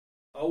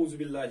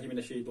Auzubillahi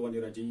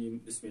minash-shaytanir-rajim.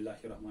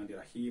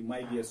 Bismillahir-rahmanir-rahim.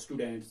 My dear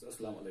students,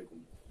 Assalamu alaikum.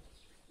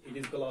 It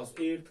is class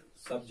 8th,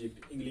 subject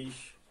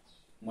English.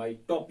 My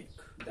topic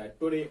that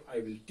today I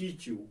will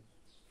teach you,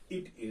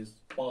 it is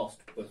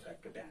past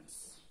perfect tense.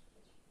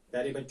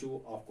 प्यारे बच्चों,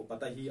 आपको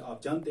पता ही,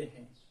 आप जानते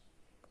हैं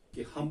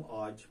कि हम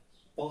आज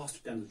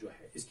past tense जो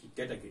है इसकी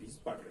categories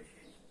पढ़ रहे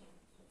हैं.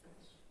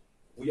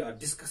 We are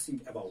discussing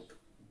about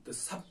the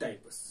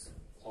subtypes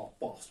of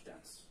past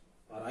tense,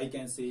 or I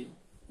can say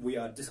we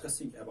are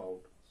discussing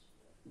about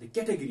the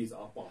categories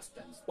of past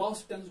tense.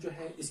 Past tense जो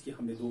है इसकी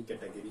हमने दो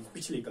categories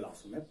पिछली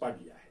क्लासों में पढ़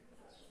लिया है.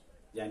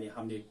 यानी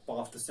हमने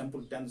past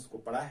simple tense को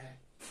पढ़ा है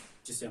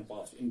जिसे हम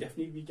past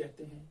indefinite भी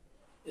कहते हैं.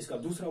 इसका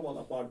दूसरा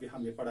वाला पार्ट भी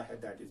हमने पढ़ा है,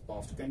 that is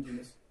past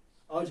continuous.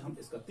 आज हम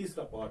इसका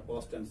तीसरा पार्ट,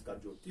 past tense का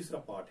जो तीसरा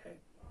पार्ट है,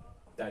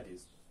 that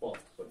is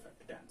past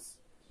perfect tense.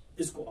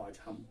 इसको आज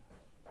हम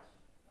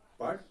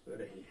पढ़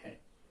रहे हैं,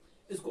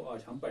 इसको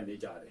आज हम पढ़ने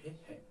जा रहे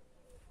हैं.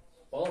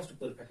 Past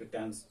perfect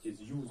tense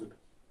is used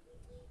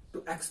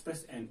to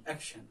express an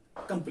action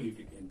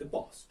completed in the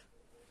past.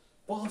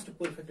 Past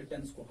perfect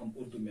tense को हम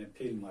उर्दू में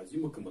फेल माजी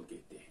मुकम्मल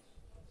कहते हैं.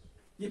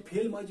 ये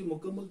फेल माजी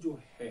मुकम्मल जो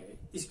है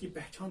इसकी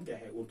पहचान क्या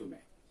है उर्दू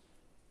में?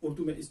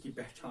 उर्दू में इसकी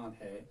पहचान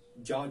है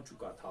जा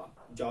चुका था,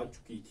 जा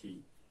चुकी थी,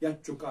 या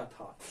चुका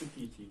था,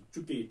 चुकी थी,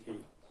 चुके थे,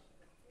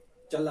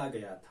 चला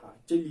गया था,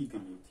 चली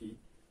गई थी.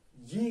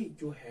 ये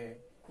जो है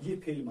ये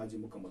फेल माजी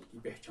मुकम्मल की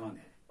पहचान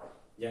है,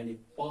 यानी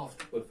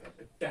पास्ट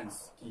परफेक्ट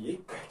टेंस की ये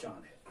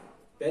पहचान है.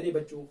 प्यारे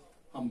बच्चों,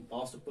 हम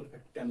पास्ट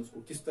परफेक्ट टेंस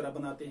को किस तरह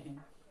बनाते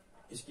हैं,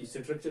 इसकी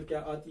स्ट्रक्चर क्या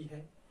आती है?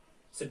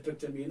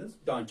 स्ट्रक्चर मीन्स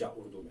ढांचा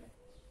उर्दू में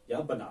या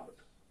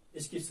बनावट.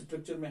 इसकी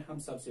स्ट्रक्चर में हम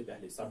सबसे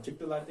पहले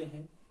सब्जेक्ट लाते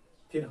हैं,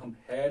 फिर हम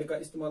हैड का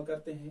इस्तेमाल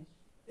करते हैं,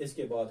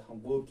 इसके बाद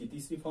हम वर्ब की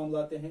तीसरी फॉर्म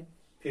लाते हैं,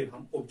 फिर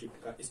हम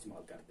ऑब्जेक्ट का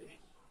इस्तेमाल करते हैं.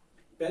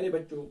 प्यारे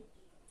बच्चों,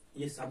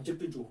 ये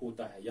सब्जेक्ट जो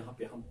होता है यहाँ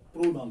पे हम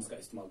प्रोनाउंस का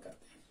इस्तेमाल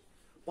करते हैं.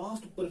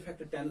 पास्ट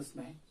परफेक्ट टेंस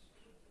में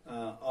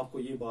आपको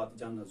ये बात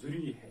जानना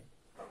जरूरी है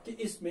कि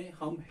इसमें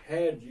हम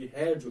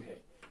हैड जो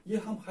है ये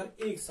हम हर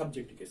एक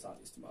सब्जेक्ट के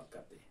साथ इस्तेमाल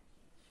करते हैं,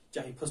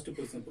 चाहे फर्स्ट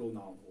पर्सन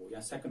प्रोनाउन हो या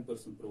सेकंड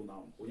पर्सन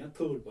प्रोनाउन हो या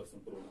थर्ड पर्सन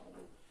प्रोनाउन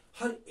हो.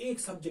 हर एक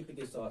सब्जेक्ट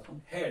के साथ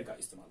हम हैड का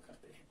इस्तेमाल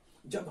करते हैं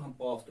जब हम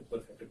पास्ट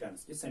परफेक्ट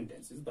टेंस के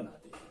सेंटेंसेस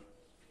बनाते हैं.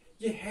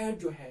 ये हैड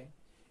जो है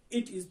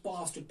it is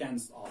past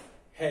tense of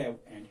have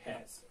and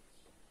has.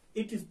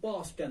 It is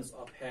past tense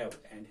of have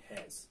and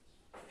has.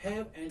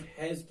 Have and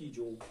has की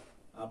जो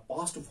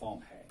पास्ट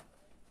फॉर्म है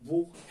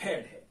वो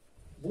हैड है.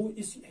 वो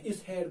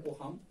इस हैड को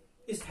हम,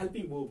 इस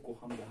हेल्पिंग वर्ब को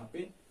हम यहाँ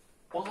पे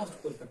पास्ट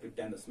परफेक्ट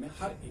टेंस में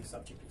हर एक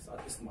सब्जेक्ट के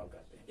साथ इस्तेमाल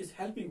करते हैं. इस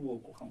हेल्पिंग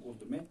वर्ब को हम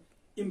उर्दू में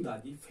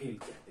इमदादी फेल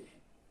कहते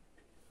हैं.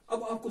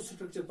 अब आपको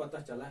स्ट्रक्चर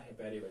पता चला है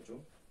प्यारे बच्चों.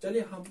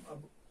 चलिए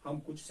हम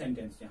कुछ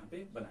सेंटेंस यहाँ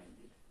पे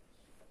बनाएंगे.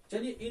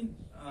 चलिए इन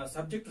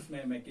सब्जेक्ट्स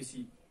में मैं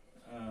किसी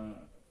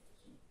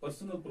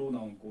पर्सनल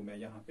प्रोनाउन को मैं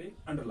यहाँ पे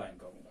अंडरलाइन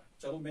करूंगा.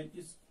 चलो मैं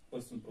इस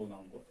पर्सनल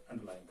प्रोनाउन को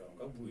अंडरलाइन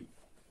करूंगा, वी.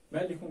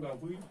 मैं लिखूंगा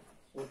वी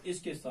और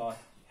इसके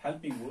साथ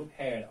हेल्पिंग वर्ब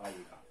हैड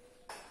आएगा.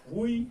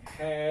 We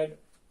had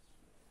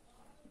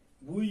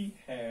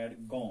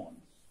gone.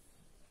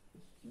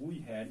 We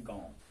had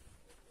gone.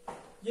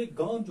 ये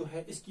गॉन जो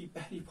है इसकी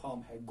पहली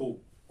फॉर्म है गो.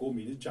 गो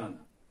मीन्स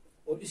जाना.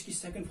 और इसकी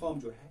सेकंड फॉर्म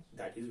जो है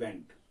that is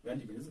went.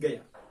 Went means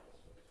गया.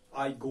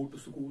 आई गो टू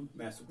स्कूल,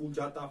 मैं स्कूल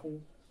जाता हूं.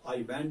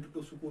 आई वेंट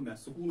टू स्कूल, मैं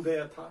स्कूल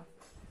गया था.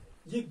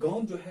 ये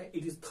गॉन जो है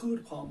it is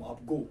third form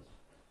of go,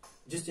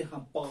 जिसे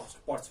हम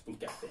पास्ट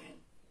पार्टिसिपल कहते हैं.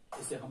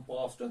 इसे हम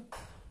पास्ट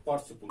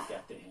पार्टिसिपल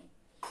कहते हैं.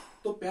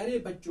 तो प्यारे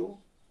बच्चों,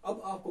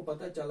 अब आपको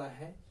पता चला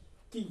है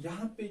कि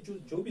यहाँ पे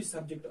जो भी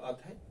सब्जेक्ट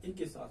आता है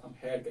इनके साथ हम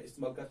हैड का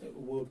इस्तेमाल करते हैं,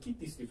 वर्ब की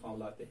तीसरी फॉर्म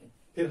लाते हैं,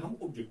 फिर हम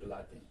ऑब्जेक्ट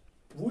लाते हैं.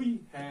 We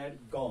had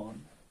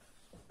gone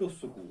to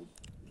school.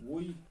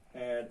 We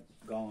had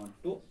gone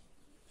to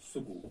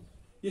school.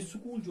 ये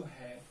स्कूल जो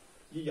है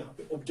ये यहाँ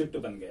पे ऑब्जेक्ट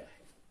बन गया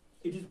है.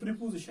 It is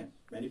preposition.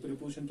 मैंने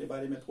प्रीपोजिशन के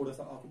बारे में थोड़ा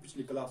सा आपको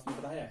पिछली क्लास में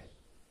बताया है,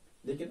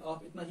 लेकिन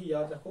आप इतना ही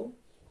याद रखो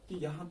कि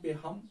यहाँ पे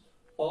हम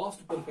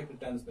पास्ट परफेक्ट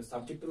टेंस में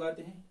सब्जेक्ट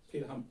लाते हैं,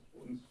 फिर हम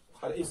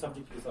हर एक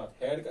सब्जेक्ट के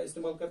साथ हैड का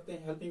इस्तेमाल करते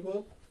हैं हेल्पिंग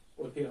वर्ब,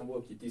 और फिर हम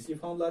वर्ब की तीसरी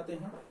फॉर्म लाते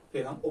हैं,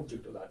 फिर हम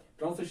ऑब्जेक्ट लाते हैं.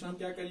 ट्रांसलेशन हम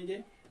क्या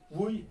करेंगे?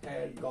 We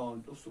had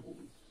gone to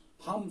school.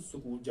 हम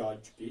स्कूल जा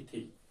चुके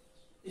थे.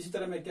 इसी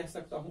तरह मैं कह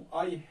सकता हूं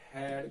I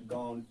had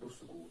gone to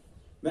school.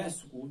 मैं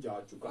स्कूल जा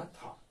चुका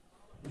था.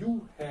 You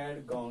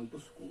had gone to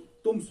school.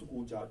 तुम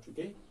स्कूल जा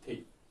चुके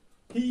थे.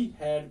 He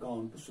had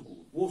gone to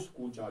school. वो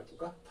स्कूल जा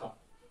चुका था.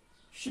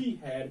 She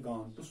had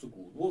gone to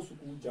school. वो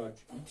स्कूल जा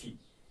चुकी थी.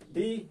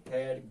 They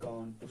had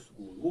gone to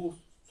school. वो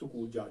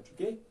स्कूल जा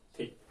चुके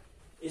थे.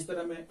 इस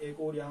तरह मैं एक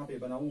और यहाँ पे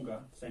बनाऊंगा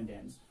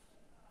सेंटेंस.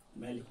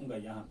 मैं लिखूंगा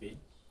यहाँ पे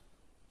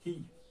he.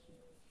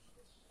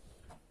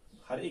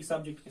 हर एक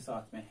सब्जेक्ट के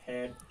साथ में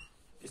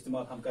had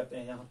इस्तेमाल हम करते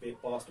हैं यहाँ पे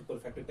पास्ट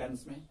परफेक्ट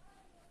टेंस में.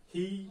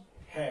 He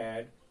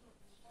had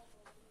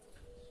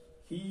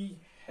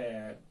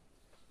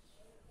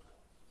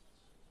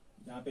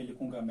यहाँ पे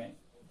लिखूंगा मैं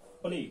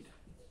प्लेड.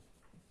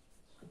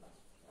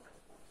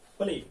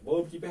 प्लेड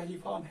वर्ब की पहली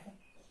फॉर्म है,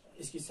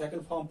 इसकी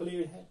सेकंड फॉर्म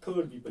प्लेड है,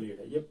 थर्ड भी प्लेड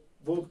है. ये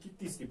वर्ब की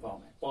तीसरी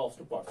फॉर्म है,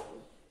 past participle.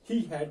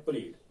 He had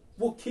played,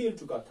 वो खेल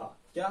चुका था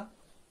क्या,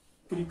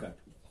 क्रिकेट,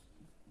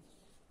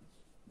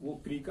 वो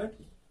क्रिकेट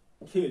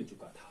खेल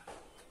चुका था।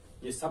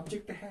 ये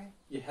सब्जेक्ट है,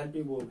 ये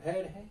हेल्पिंग वर्ब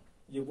हैड है,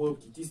 ये वर्ब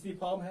की तीसरी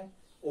फॉर्म है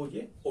और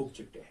ये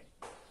ऑब्जेक्ट है।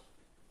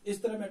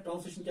 इस तरह मैं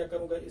ट्रांसलेशन क्या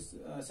करूंगा इस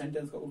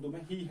सेंटेंस का उर्दू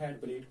में, ही हैड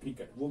प्लेड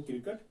क्रिकेट, वो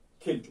क्रिकेट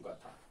खेल चुका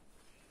था।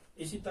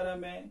 इसी तरह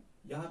मैं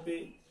यहां पे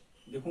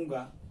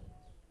लिखूंगा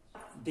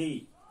दे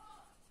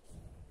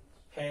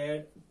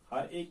हैड,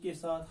 हर एक के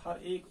साथ,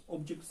 हर एक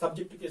ऑब्जेक्ट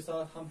सब्जेक्ट के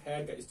साथ हम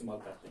हैड का इस्तेमाल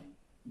करते हैं।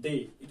 दे,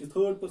 it is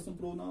third person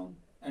pronoun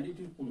and it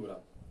is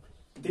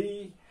plural.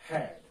 They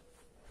had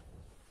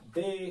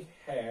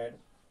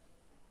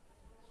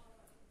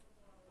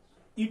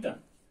eaten.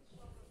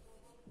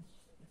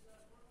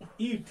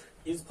 Eat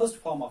is first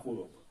form of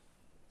verb.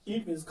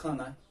 Eat means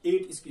खाना,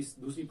 ate इसकी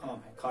दूसरी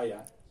फॉर्म है खाया,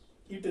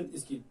 eaten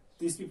इसकी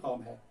तीसरी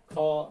फॉर्म है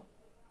खा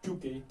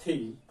चुके थे।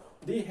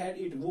 They had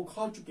eaten, वो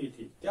खा चुके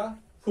थे क्या,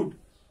 food.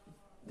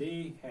 They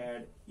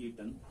had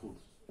eaten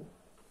food.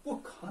 वो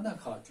खाना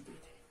खा चुके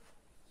थे,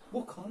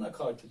 वो खाना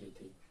खा चुके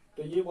थे।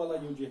 तो ये वाला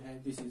जो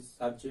है, this is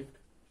subject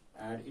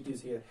and it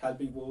is here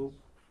helping verb,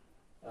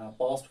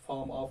 past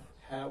form of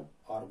have,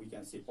 or we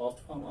can say past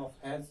form of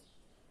has,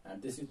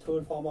 and this is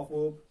third form of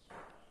verb.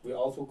 We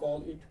also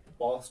call it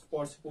past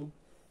participle,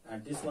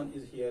 and this one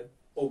is here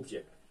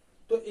object.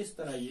 तो इस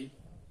तरह ये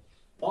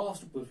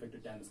past perfect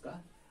tense का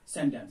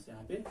sentence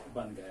यहाँ पे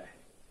बन गया है।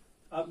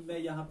 अब मैं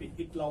यहाँ पे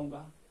it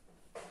लाऊंगा,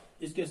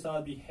 इसके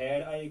साथ भी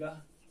had आएगा,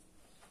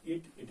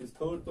 it is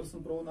third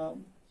person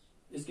pronoun,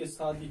 इसके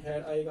साथ भी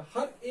had आएगा।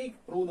 हर एक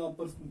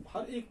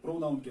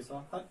प्रोनाउन के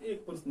साथ, हर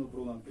एक पर्सनल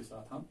प्रोनाउन के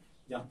साथ हम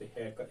यहाँ पे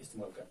had का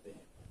इस्तेमाल करते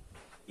हैं।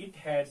 It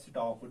had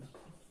stopped.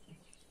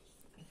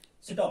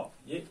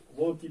 Stop ये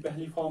वर्ब की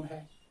पहली फॉर्म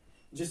है।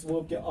 जिस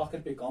वर्ब के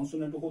आखिर पे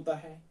कॉन्सोनेंट होता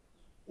है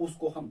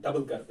उसको हम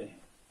डबल करते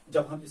हैं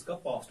जब हम इसका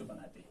पास्ट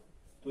बनाते हैं।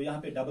 तो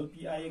यहाँ पे डबल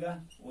पी आएगा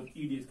और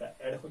ईडी इसका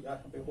ऐड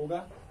यहाँ पे होगा,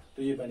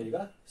 तो ये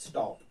बनेगा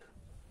stopped.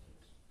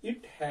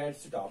 It had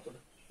stopped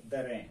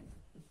the rain.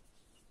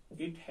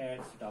 It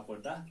had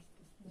stopped the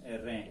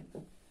rain.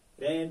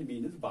 Rain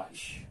means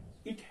बारिश.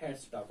 It had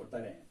stopped the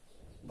rain.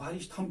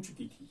 बारिश थम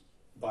चुकी थी,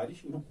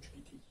 बारिश रुक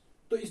चुकी थी।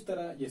 तो इस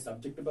तरह ये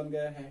सब्जेक्ट बन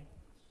गया है,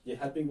 ये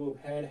हेल्पिंग वर्ब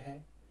हैड है,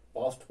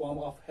 past form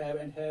of have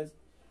and has,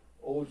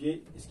 और ये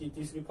इसकी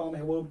तीसरी फॉर्म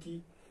है वर्ब की।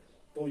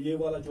 तो ये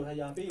वाला जो है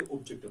यहाँ पे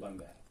ऑब्जेक्ट बन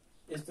गया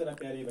है। इस तरह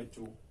प्यारे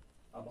बच्चों,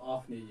 अब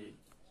आपने ये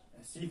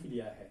सीख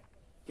लिया है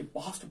कि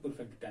पास्ट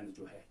परफेक्ट टेंस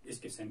जो है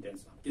इसके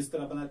सेंटेंस हम किस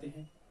तरह बनाते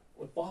हैं,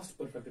 और पास्ट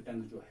परफेक्ट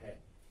टेंस जो है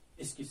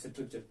इसकी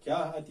स्ट्रक्चर क्या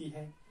आती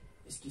है।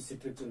 इसकी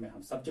स्ट्रक्चर में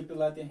हम सब्जेक्ट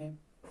लाते हैं,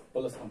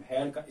 प्लस हम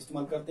हैड का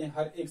इस्तेमाल करते हैं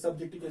हर एक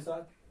सब्जेक्ट के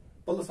साथ,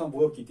 प्लस हम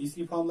वर्ब की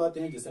तीसरी फॉर्म लाते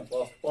हैं जिसे हम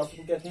पास्ट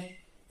पार्टिसिपल कहते हैं।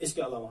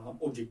 इसके अलावा हम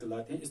ऑब्जेक्ट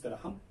लाते हैं। इस तरह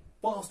हम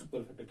पास्ट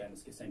परफेक्ट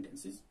टेंस के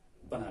सेंटेंसेस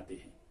बनाते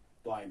हैं।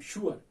 तो आई एम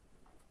श्योर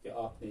कि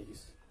आपने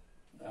इस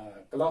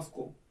क्लास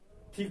को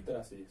ठीक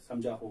तरह से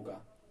समझा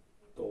होगा।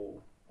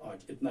 तो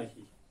आज इतना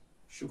ही,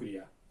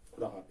 शुक्रिया,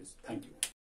 खुदा हाफिज, थैंक यू।